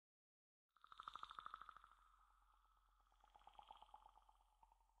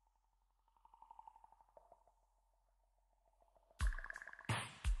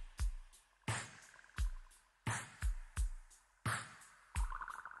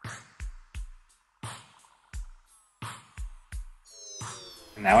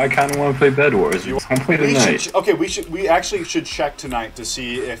Now I kind of want to play Bed Wars. You want to play tonight? Okay, we actually should check tonight to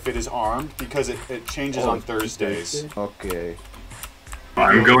see if it is armed because it changes on Thursdays. Okay.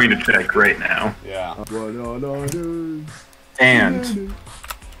 I'm going to check right now. Yeah. And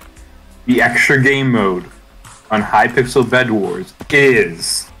the extra game mode on Hypixel Bed Wars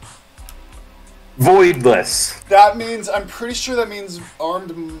is voidless. That means I'm pretty sure that means armed.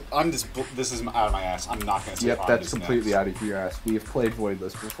 This is out of my ass. I'm not gonna say. Yep, that's completely out of your ass. We have played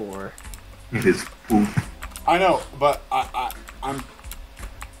voidless before. It is poop. I know, but I'm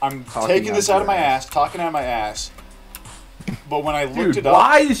taking this out of my ass, talking out of my ass. But when I looked it up,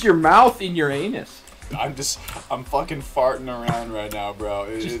 why is your mouth in your anus? I'm fucking farting around right now, bro.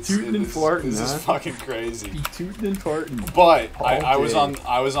 Just tooting and farting. This is fucking crazy. Be tooting and farting. But I was on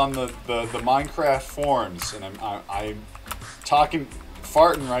the Minecraft forums, and I'm talking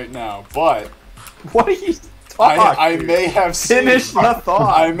farting right now. But what are you talking? I may have seen. Finish the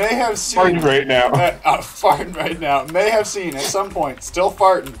thought. I may have seen farting right now. Farting right now. May have seen at some point, still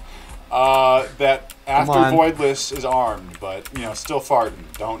farting. That after voidless is armed, but still farting.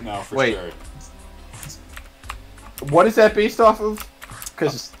 Don't know for sure. What is that based off of?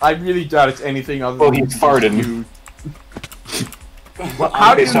 Because I really doubt it's anything other than... Oh, he's farting.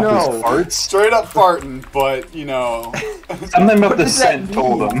 How do you know? Farts? Straight up farting, but, Something about the scent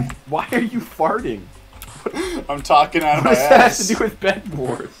told him. Why are you farting? I'm talking out of my ass. What does that have to do with Bed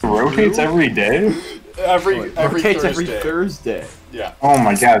Wars? It rotates every day? Every Thursday. Yeah. Oh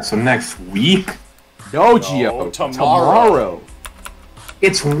my god, so next week? No, Gio. Tomorrow.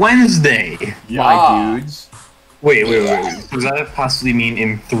 It's Wednesday. My dudes. Wait. Does that possibly mean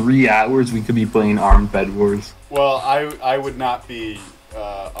in 3 hours we could be playing Armed Bed Wars? Well, I would not be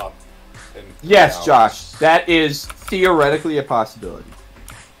up in 3 Yes, hours. Josh. That is theoretically a possibility.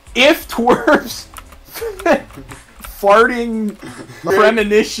 If Twerp's farting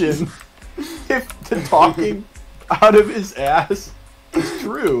premonition, if the talking out of his ass is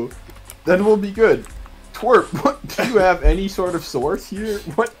true, then we'll be good. Twerp, do you have any sort of source here?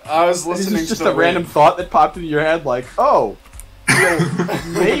 What? I was listening. Is this just a random thought that popped into your head? Like, oh,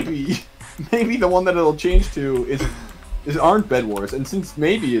 maybe the one that it'll change to is Armed Bed Wars, and since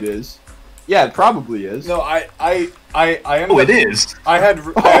maybe it is, yeah, it probably is. No, I Oh, it is. I had.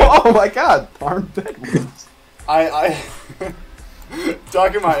 Oh my God, Armed Bed Wars. I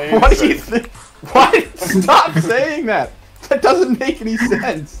talking my age. What do you think? Why? Stop saying that. That doesn't make any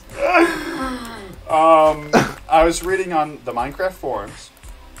sense. I was reading on the Minecraft forums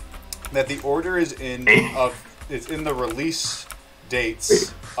that the order is in the release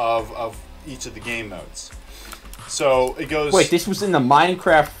dates of each of the game modes. So it goes. Wait, this was in the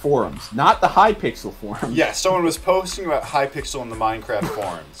Minecraft forums, not the Hypixel forums. Yeah, someone was posting about Hypixel in the Minecraft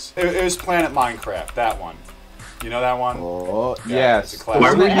forums. It was Planet Minecraft, that one. You know that one? Oh, yeah, yes. It's a classic.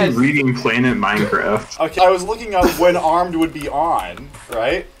 Why were you reading Planet Minecraft? Okay, I was looking up when Armed would be on,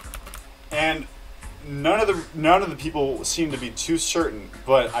 right? And none of the people seemed to be too certain,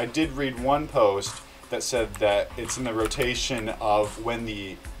 but I did read one post that said that it's in the rotation of when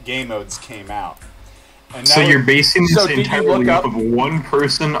the game modes came out. And so you're basing this entirely off of one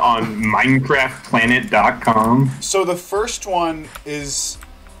person on MinecraftPlanet.com? So the first one is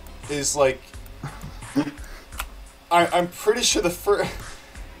like... I'm pretty sure the first...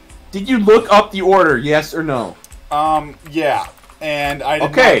 Did you look up the order, yes or no? Yeah. And I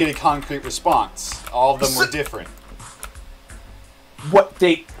did not get a concrete response. All of them were different. What,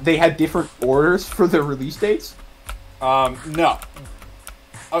 they had different orders for their release dates? No.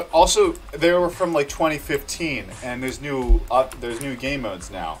 Also, they were from like 2015, and there's new game modes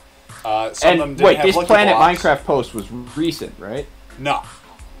now. Some of them didn't have this Lucky Planet Blocks. Minecraft post was recent, right? No.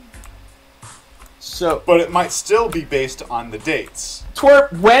 So, but it might still be based on the dates.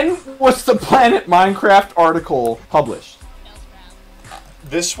 Twerp, when was the Planet Minecraft article published?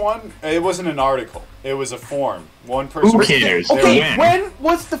 This one, it wasn't an article. It was a forum. One person. Who cares? Okay, when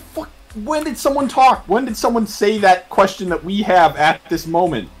was the fuck? When did someone talk? When did someone say that question that we have at this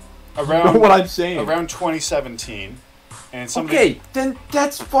moment? Around, you know what I'm saying? Around 2017. And then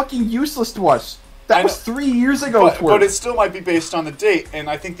that's fucking useless to us. That was 3 years ago, but it still might be based on the date, and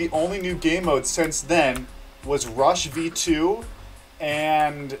I think the only new game mode since then was Rush V2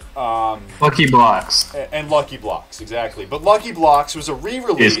 and Lucky Blocks. And Lucky Blocks, exactly. But Lucky Blocks was a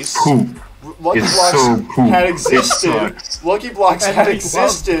re-release. It's poop. Lucky Blocks had existed. Lucky Blocks had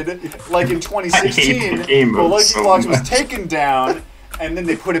existed like in 2016, but Lucky Blocks was taken down, and then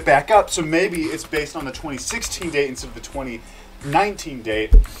they put it back up. So maybe it's based on the 2016 date instead of the 2019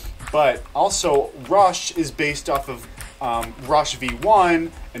 date. But also, Rush is based off of Rush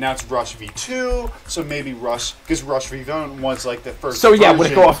V1, and now it's Rush V2. So maybe Rush, because Rush V1 was like the first. So yeah, version.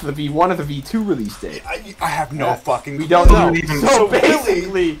 would it go off the V1 or the V2 release date? I have no fucking clue. We don't know. So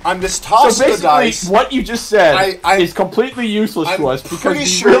basically, I'm just tossing the dice. What you just said is completely useless to us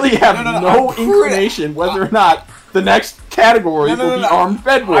because we really have no inclination whether or not the next category will be armed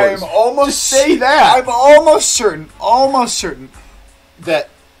bed wars. I am almost just say that. I'm almost certain that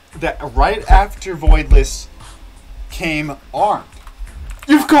right after Voidless came Armed.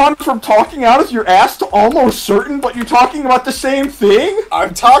 You've gone from talking out of your ass to almost certain, but you're talking about the same thing?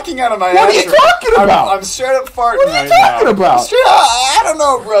 I'm talking out of my ass. What are you talking about? I'm straight up farting What are you right talking now. about? I don't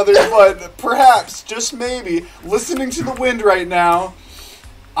know, brother, but perhaps, just maybe, listening to the wind right now,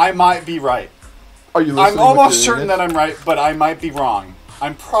 I might be right. Are you listening? I'm almost certain that I'm right, but I might be wrong.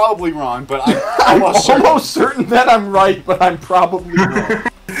 I'm probably wrong, but I'm almost certain that I'm right, but I'm probably wrong.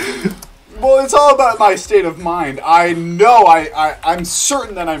 Well, it's all about my state of mind. I know I'm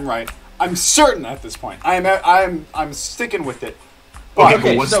certain that I'm right. I'm certain at this point. I'm sticking with it. But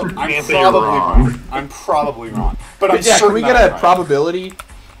okay, what's so the I'm chance probably that you're wrong? I'm probably wrong. But I'm Yeah, certain can we that get I'm a right. probability?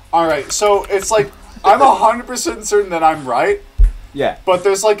 All right, so it's like I'm 100% certain that I'm right, Yeah. but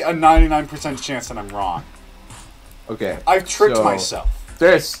there's like a 99% chance that I'm wrong. Okay. I've tricked so myself.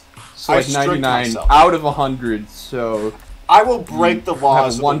 There's so like I've tricked 99 myself. out of 100, so I will break the have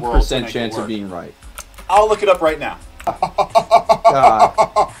laws a of the world to 1% make it chance of work. being right. I'll look it up right now.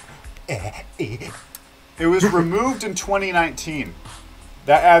 It was removed in 2019.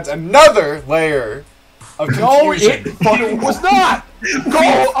 That adds another layer of No, confusion. it fucking was not. Go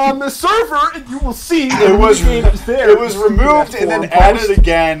on the server and you will see It was the game is there. It was removed and then added Post.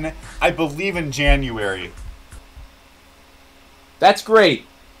 again, I believe, in January. That's great.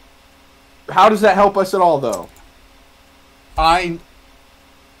 How does that help us at all, though? I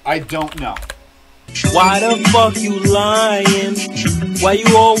don't know. Why the fuck you lying? Why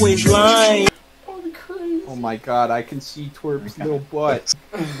you always lying? Oh my god, I can see Twerp's little butt.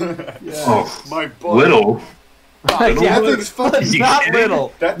 Yes. Oh, My butt. little. That Yeah, thing's fucking. it's not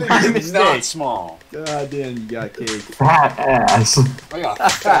little. That My thing is mistake. not small. God damn, you got cake. Fat ass. I got a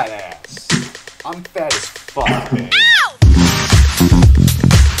fat ass. I'm fat as fuck, babe.